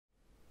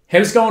Hey,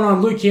 what's going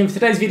on? Luke here. For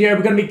today's video,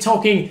 we're going to be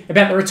talking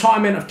about the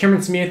retirement of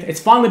Cameron Smith. It's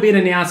finally been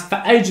announced.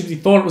 For ages, we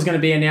thought it was going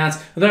to be announced,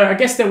 although I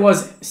guess there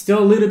was still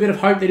a little bit of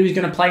hope that he was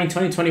going to play in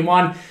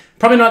 2021.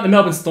 Probably not the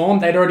Melbourne Storm.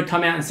 They'd already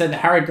come out and said that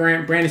Harry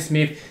Grant, Brandon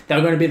Smith, they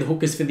were going to be the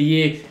hookers for the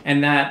year,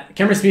 and that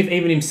Cameron Smith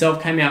even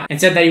himself came out and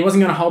said that he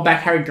wasn't going to hold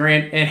back Harry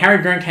Grant, and Harry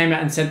Grant came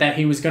out and said that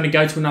he was going to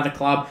go to another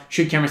club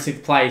should Cameron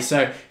Smith play.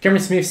 So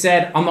Cameron Smith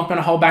said, I'm not going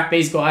to hold back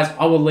these guys.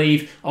 I will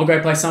leave. I'll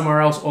go play somewhere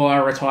else or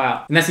I'll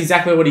retire. And that's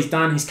exactly what he's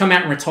done. He's come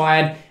out and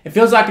retired. It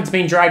feels like it's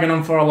been dragging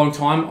on for a long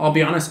time. I'll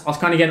be honest, I was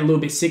kind of getting a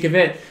little bit sick of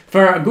it.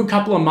 For a good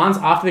couple of months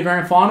after the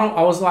grand final,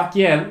 I was like,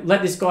 yeah,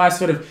 let this guy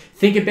sort of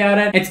think about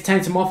it,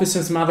 entertain some offers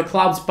from some other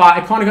clubs, but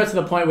it kind of got to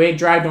the point where it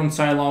dragged on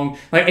so long.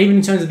 Like, even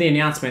in terms of the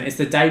announcement, it's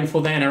the day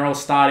before the NRL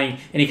starting,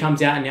 and he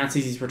comes out and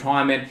announces his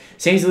retirement.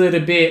 Seems a little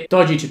bit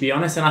dodgy, to be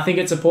honest, and I think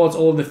it supports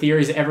all of the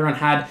theories that everyone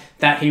had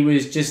that he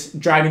was just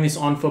dragging this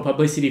on for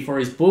publicity for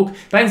his book.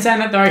 But in saying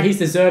that, though, he's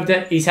deserved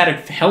it. He's had a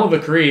hell of a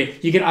career.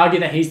 You could argue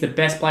that he's the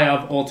best player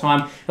of all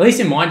time. At least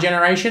in my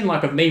generation,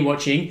 like of me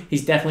watching,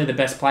 he's definitely the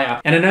best player.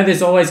 And I know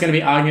there's always going to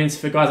be arguments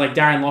for guys like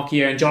Darren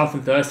Lockyer and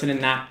Jonathan Thurston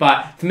and that,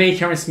 but for me,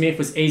 Cameron Smith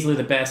was easily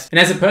the best. And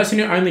as a person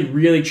who only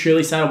really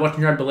truly started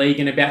watching rugby league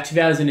in about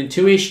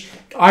 2002-ish,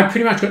 I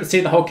pretty much got to see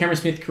the whole Cameron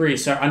Smith career,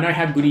 so I know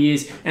how good he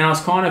is, and I was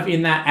kind of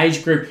in that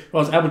age group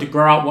where I was able to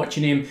grow up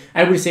watching him,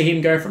 able to see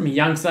him go from a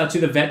youngster to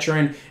the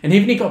veteran, and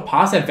even he got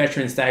past that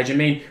veteran stage. I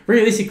mean,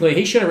 realistically,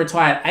 he should have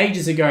retired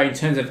ages ago in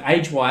terms of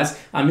age-wise.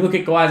 You look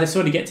at guys that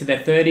sort of get to their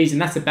 30s,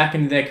 and that's the back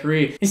end of their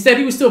career. Instead,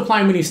 he was still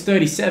playing when he was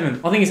 37.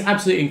 I think it's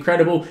absolutely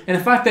incredible, and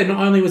the fact that not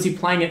only was he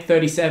playing at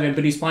 37,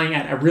 but he's playing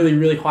at a really,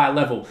 really high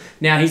level.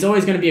 Now, he's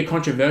always going to be a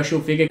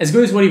controversial figure. As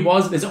good as what he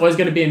was, there's always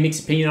going to be a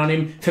mixed opinion on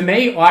him. For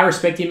me, I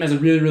respect him as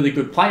a really, really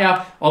good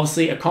player.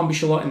 Obviously,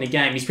 accomplished a lot in the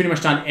game. He's pretty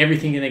much done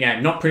everything in the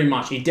game. Not pretty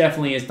much. He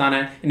definitely has done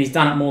it, and he's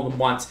done it more than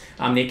once.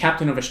 The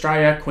captain of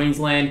Australia,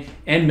 Queensland,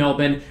 and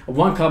Melbourne. A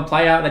one-club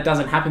player. That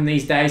doesn't happen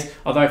these days,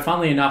 although,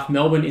 funnily enough,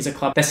 Melbourne is a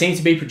club that seems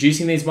to be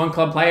producing these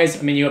one-club players.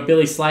 I mean, you got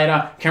Billy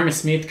Slater, Cameron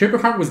Smith. Cooper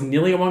Cronk was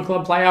nearly a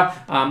one-club player,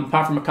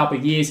 apart from a couple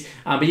of years.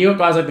 But you got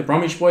guys like the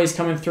Bromwich boys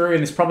coming through, and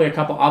there's probably a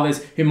couple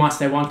others who might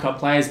stay one-club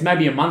players,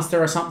 maybe a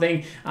Munster or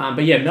something.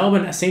 But yeah,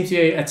 Melbourne seems to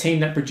be a team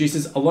that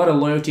produces a lot of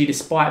loyalty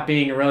despite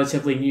being a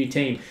relatively new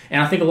team.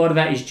 And I think a lot of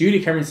that is due to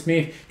Cameron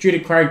Smith, due to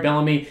Craig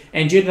Bellamy,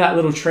 and due to that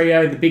little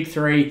trio, the big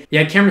three. You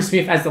had Cameron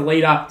Smith as the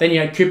leader, then you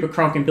had Cooper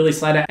Cronk and Billy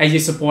Slater as your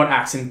support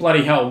acts, and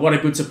bloody hell, what a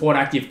good support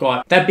act you've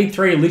got. That big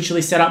three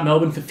literally set up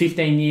Melbourne for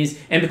 15 years,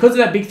 and because of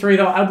that big three,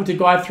 they were able to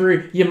guide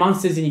through your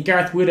Munsters and your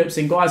Gareth Widdups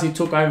and guys who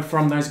took over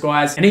from those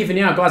guys, and even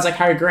now, guys like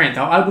Harry Grant,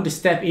 they were able to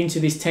step into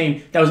this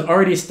team that was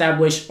already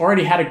established,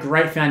 already had a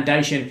great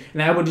foundation,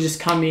 and they were able to just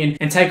come in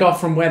and take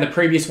off from where the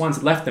previous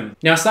ones left them.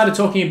 Now, I started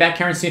talking about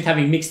Cameron Smith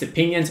having mixed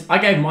opinions. I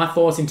gave my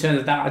thoughts in terms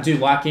of that. I do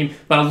like him,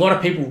 but a lot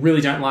of people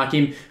really don't like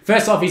him.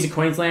 First off, he's a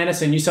Queenslander,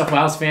 so New South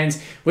Wales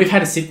fans, we've had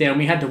to sit there and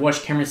we had to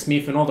watch Cameron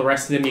Smith and all the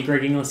rest of them, your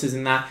Greg Inglis's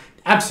and that,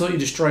 absolutely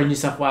destroyed New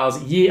South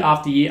Wales year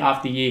after year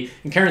after year,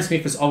 and Cameron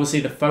Smith was obviously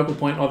the focal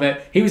point of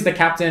it. He was the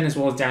captain as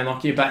well as Darren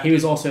Lockyer, but he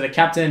was also the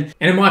captain,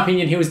 and in my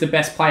opinion, he was the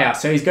best player,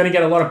 so he's going to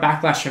get a lot of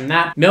backlash from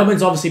that.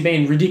 Melbourne's obviously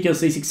been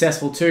ridiculously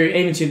successful too,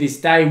 even to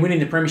this day, winning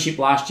the premiership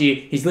last year.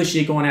 He's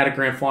literally gone out a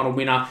grand final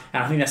winner,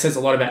 and I think that says a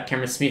lot about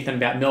Cameron Smith and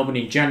about Melbourne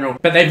in general,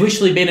 but they've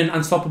literally been an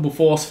unstoppable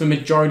force for the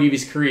majority of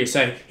his career,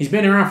 so he's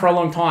been around for a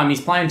long time. He's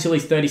playing until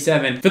he's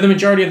 37. For the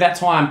majority of that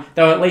time,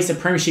 they were at least a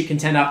premiership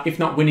contender, if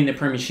not winning the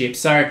premiership,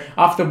 so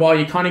after a while,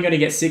 you kind of going to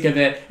get sick of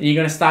it, and you're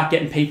going to start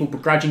getting people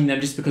begrudging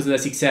them just because of their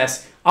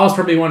success. I was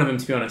probably one of them,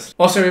 to be honest.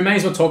 Also, we may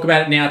as well talk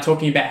about it now,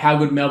 talking about how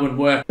good Melbourne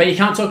were. But you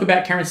can't talk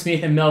about Cameron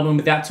Smith and Melbourne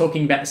without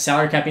talking about the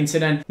salary cap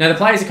incident. Now, the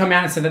players have come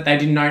out and said that they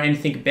didn't know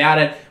anything about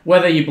it.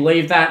 Whether you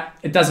believe that,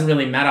 it doesn't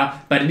really matter.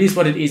 But it is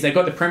what it is. They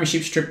got the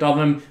premiership stripped of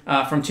them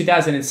from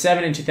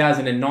 2007 and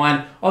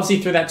 2009. Obviously,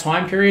 through that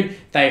time period,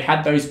 they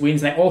had those wins.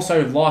 They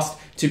also lost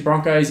to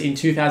Broncos in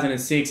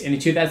 2006, and in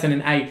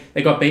 2008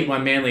 they got beat by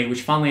Manly,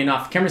 which, funnily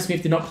enough, Cameron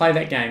Smith did not play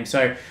that game. So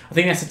I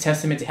think that's a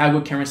testament to how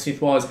good Cameron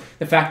Smith was.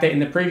 The fact that in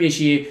the previous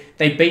year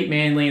they beat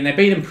Manly and they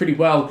beat them pretty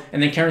well,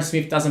 and then Cameron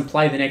Smith doesn't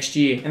play the next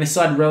year, and they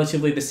started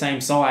relatively the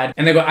same side,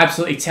 and they got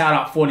absolutely towed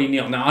up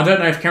 40-0. Now, I don't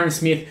know if Cameron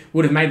Smith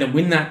would have made them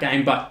win that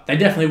game, but they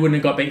definitely wouldn't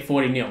have got beat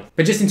 40-0.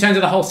 But just in terms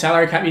of the whole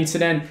salary cap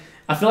incident,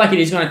 I feel like it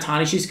is going to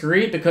tarnish his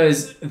career,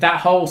 because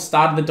that whole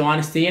start of the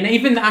dynasty, and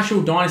even the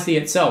actual dynasty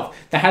itself,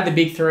 they had the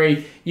big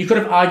three. You could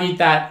have argued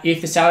that if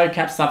the salary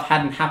cap stuff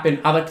hadn't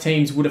happened, other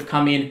teams would have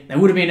come in. They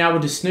would have been able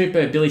to snoop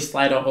a Billy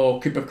Slater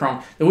or Cooper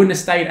Cronk. They wouldn't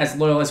have stayed as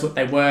loyal as what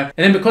they were.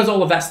 And then because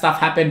all of that stuff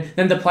happened,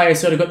 then the players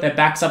sort of got their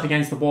backs up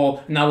against the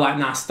wall, and they were like,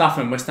 nah, stuff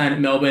them. We're staying at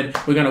Melbourne.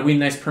 We're going to win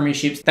those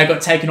premierships. They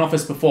got taken off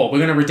us before. We're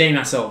going to redeem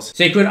ourselves.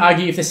 So you could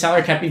argue if the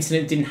salary cap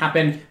incident didn't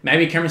happen,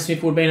 maybe Cameron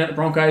Smith would have been at the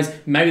Broncos.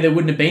 Maybe there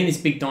wouldn't have been this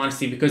big dynasty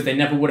dynasty because they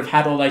never would have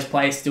had all those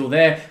players still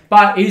there.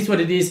 But it is what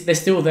it is. They're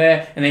still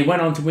there, and they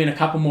went on to win a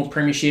couple more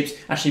premierships.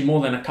 Actually,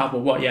 more than a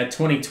couple. What, you had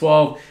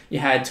 2012, you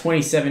had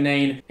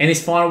 2017, and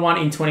this final one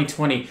in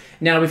 2020.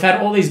 Now, we've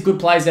had all these good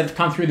players that have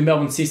come through the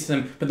Melbourne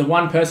system, but the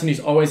one person who's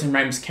always in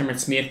was Cameron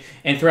Smith.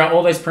 And throughout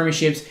all those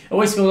premierships, it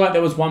always feels like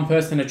there was one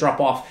person to drop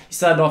off. You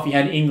started off, you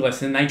had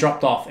Inglis, and they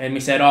dropped off. And we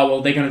said, oh,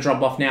 well, they're going to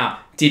drop off now.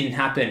 Didn't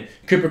happen.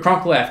 Cooper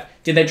Cronk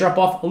left. Did they drop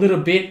off? A little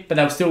bit, but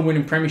they were still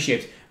winning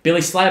premierships.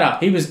 Billy Slater,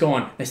 he was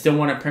gone. They still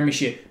won a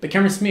premiership. But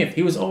Cameron Smith,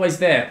 he was always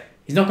there.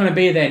 He's not going to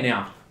be there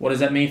now. What does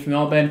that mean for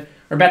Melbourne?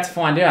 We're about to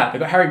find out. They've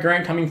got Harry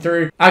Grant coming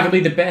through,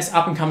 arguably the best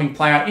up-and-coming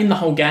player in the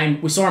whole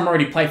game. We saw him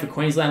already play for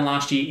Queensland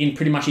last year in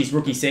pretty much his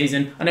rookie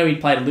season. I know he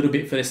played a little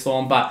bit for the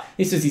Storm, but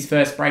this was his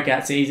first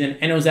breakout season,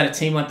 and it was at a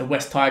team like the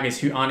West Tigers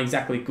who aren't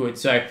exactly good.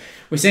 So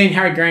we're seeing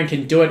Harry Grant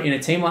can do it in a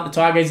team like the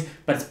Tigers,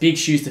 but it's big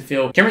shoes to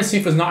fill. Cameron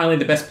Smith was not only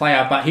the best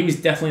player, but he was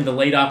definitely the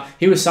leader.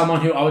 He was someone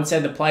who I would say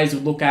the players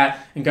would look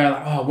at and go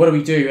like, oh, what do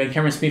we do? And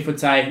Cameron Smith would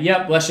say,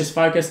 yep, let's just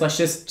focus. Let's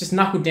just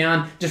knuckle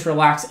down, just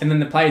relax, and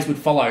then the players would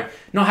follow.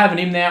 Not having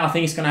him there, I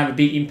think it's going to have a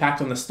big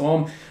impact on the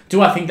Storm.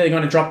 Do I think they're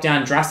going to drop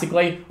down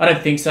drastically? I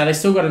don't think so. They've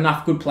still got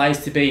enough good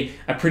players to be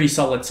a pretty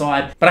solid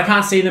side, but I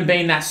can't see them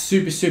being that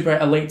super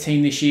elite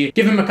team this year.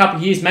 Give them a couple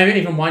of years, maybe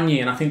even 1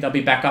 year, and I think they'll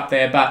be back up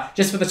there. But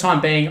just for the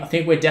time being, I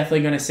think we're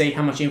definitely going to see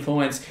how much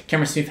influence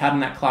Cameron Smith had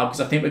in that club,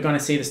 because I think we're going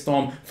to see the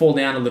Storm fall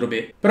down a little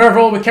bit. But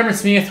overall, with Cameron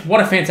Smith, what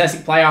a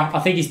fantastic player. I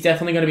think he's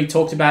definitely going to be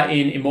talked about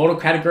in immortal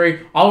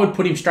category. I would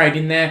put him straight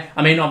in there.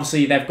 I mean,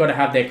 obviously, they've got to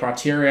have their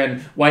criteria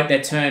and wait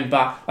their turn,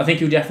 but I think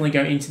he'll definitely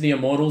go into the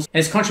immortals. And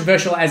as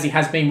controversial as he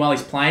has been while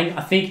he's playing,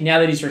 I think now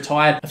that he's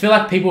retired, I feel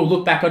like people will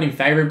look back on him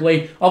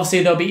favourably.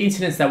 Obviously, there'll be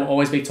incidents that will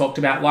always be talked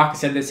about. Like I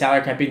said, the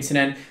salary cap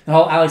incident, the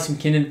whole Alex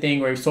McKinnon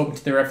thing where he was talking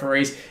to the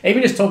referees,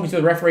 even just talking to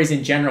the referees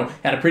in general,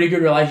 had a pretty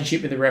good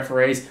relationship with the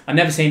referees. I've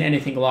never seen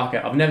anything like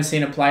it. I've never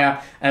seen a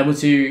player able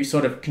to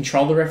sort of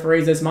control the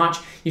referees as much.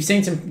 You've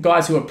seen some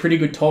guys who are pretty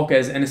good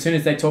talkers, and as soon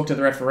as they talk to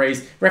the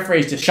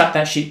referees just shut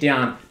that shit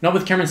down. Not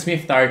with Cameron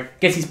Smith though,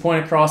 gets his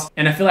point across,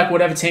 and I feel like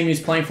whatever team he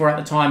was playing for at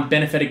the time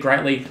benefited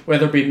greatly,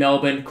 whether it be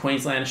Melbourne,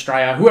 Queensland,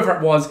 Australia, whoever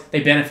it was, they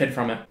benefited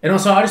from it. And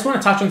also, I just want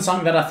to touch on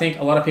something that I think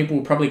a lot of people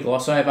will probably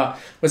gloss over,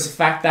 was the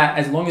fact that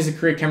as long as the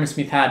career Cameron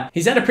Smith had,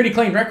 he's had a pretty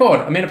clean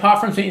record. I mean, apart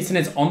from some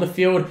incidents on the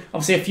field,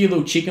 obviously a few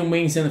little chicken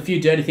wings and a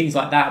few dirty things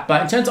like that,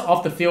 but in terms of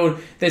off the field,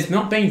 there's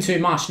not been too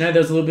much. You know,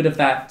 there was a little bit of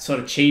that sort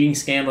of cheating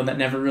scandal that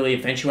never really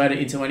eventuated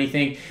into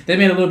anything. There's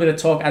been a little bit of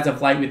talk as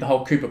of late with the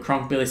whole Cooper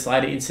Cronk, Billy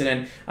Slater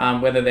incident,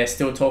 whether they're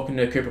still talking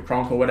to Cooper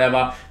Cronk or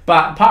whatever.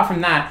 But apart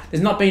from that,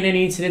 there's not been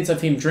any incidents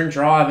of him drink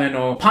driving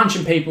or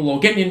punching people or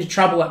getting into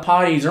trouble at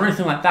parties or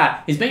anything like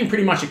that. He's been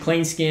pretty much a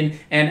clean skin,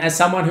 and as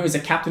someone who is a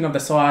captain of the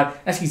side,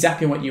 that's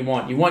exactly what you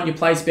want. You want your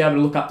players to be able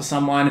to look up to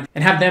someone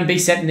and have them be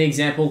setting the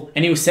example,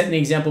 and he was setting the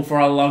example for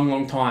a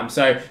long time.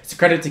 So it's a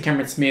credit to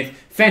Cameron Smith.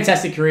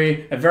 Fantastic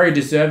career, a very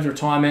deserved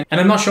retirement,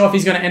 and I'm not sure if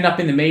he's going to end up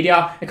in the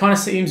media. It kind of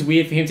seems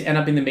weird for him to end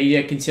up in the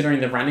media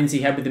considering the run-ins he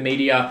had with the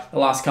media the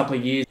last couple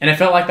of years, and it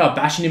felt like they were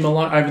bashing him a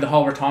lot over the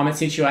whole retirement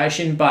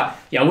situation. But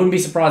yeah, I wouldn't be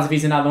surprised if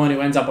he's another one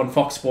who ends up on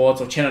Fox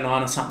Sports or Channel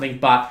 9 or something,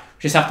 but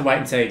just have to wait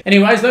and see.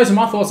 Anyways, those are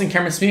my thoughts on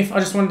Cameron Smith. I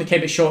just wanted to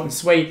keep it short and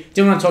sweet.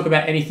 Didn't want to talk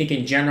about anything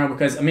in general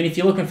because, I mean, if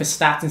you're looking for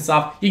stats and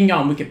stuff, you can go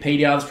on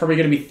Wikipedia. There's probably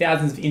going to be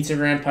thousands of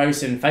Instagram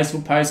posts and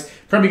Facebook posts.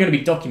 Probably going to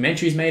be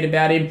documentaries made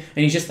about him,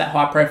 and he's just that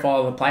high profile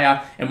of a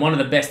player and one of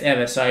the best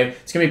ever. So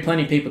it's going to be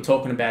plenty of people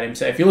talking about him.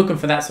 So if you're looking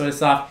for that sort of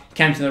stuff, you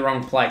came to the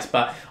wrong place.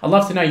 But I'd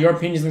love to know your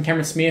opinions on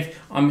Cameron Smith.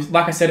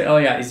 Like I said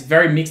earlier, it's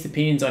very mixed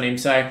opinions on him.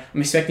 So I'm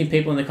expecting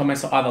people in the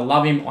comments to either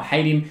love him or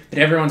hate him, but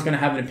everyone's going to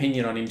have an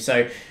opinion on him.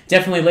 So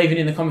definitely leave it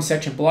in the comment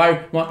section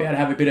below. Might be able to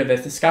have a bit of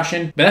a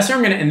discussion. But that's where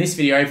I'm going to end this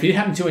video. If you did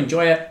happen to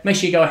enjoy it, make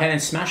sure you go ahead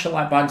and smash the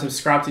like button,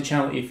 subscribe to the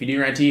channel if you're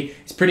new around here.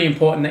 It's pretty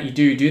important that you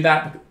do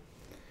that.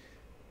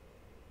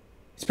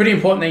 It's pretty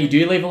important that you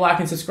do leave a like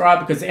and subscribe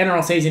because the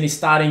NRL season is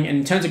starting, and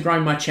in terms of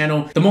growing my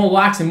channel, the more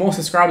likes and more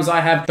subscribers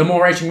I have, the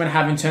more reach I'm going to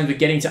have in terms of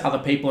getting to other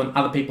people and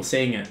other people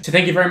seeing it. So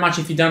thank you very much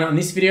if you've done it on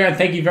this video, and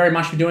thank you very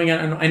much for doing it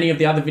on any of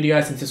the other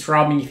videos and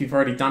subscribing if you've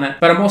already done it.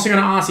 But I'm also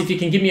going to ask if you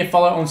can give me a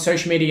follow on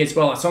social media as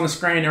well. It's on the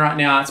screen right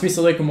now. It's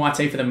Mr. Luke and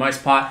YT for the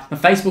most part. My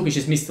Facebook is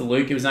just Mr.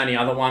 Luke. It was only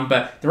other one,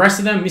 but the rest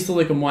of them, Mr.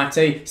 Luke and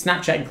YT,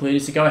 Snapchat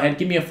included. So go ahead,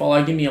 give me a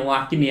follow, give me a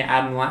like, give me an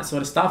ad and all that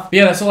sort of stuff. But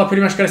yeah, that's all I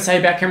pretty much got to say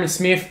about Cameron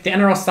Smith. The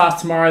NRL starts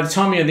tomorrow. The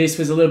timing of this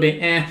was a little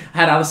bit I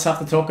had other stuff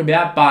to talk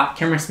about, but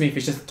Cameron Smith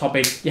is just a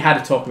topic you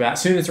had to talk about.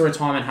 As soon as the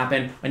retirement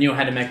happened, I knew I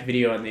had to make a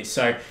video on this.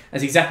 So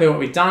that's exactly what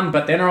we've done.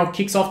 But the NRL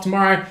kicks off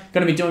tomorrow.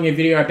 Going to be doing a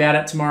video about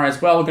it tomorrow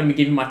as well. Going to be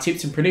giving my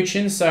tips and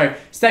predictions. So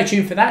stay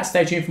tuned for that.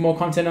 Stay tuned for more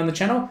content on the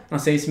channel, and I'll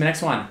see you in the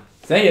next one.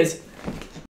 See yous.